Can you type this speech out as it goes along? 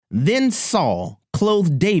Then Saul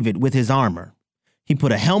clothed David with his armor. He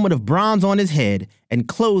put a helmet of bronze on his head and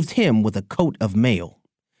clothed him with a coat of mail.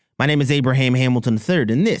 My name is Abraham Hamilton III,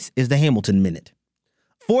 and this is the Hamilton Minute.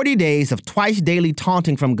 40 days of twice daily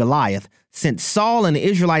taunting from Goliath sent Saul and the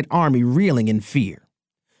Israelite army reeling in fear.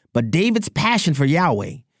 But David's passion for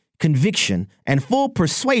Yahweh, conviction, and full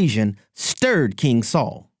persuasion stirred King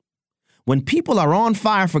Saul. When people are on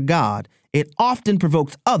fire for God, it often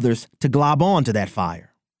provokes others to glob on to that fire.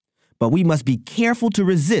 But we must be careful to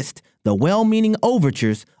resist the well-meaning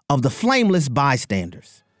overtures of the flameless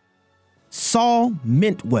bystanders. Saul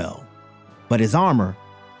meant well, but his armor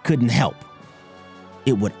couldn't help.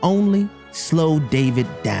 It would only slow David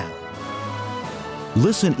down.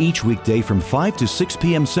 Listen each weekday from 5 to 6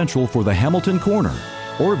 p.m. Central for the Hamilton Corner,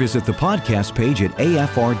 or visit the podcast page at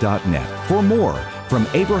afr.net for more from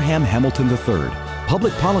Abraham Hamilton III,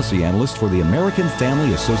 Public Policy Analyst for the American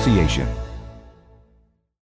Family Association.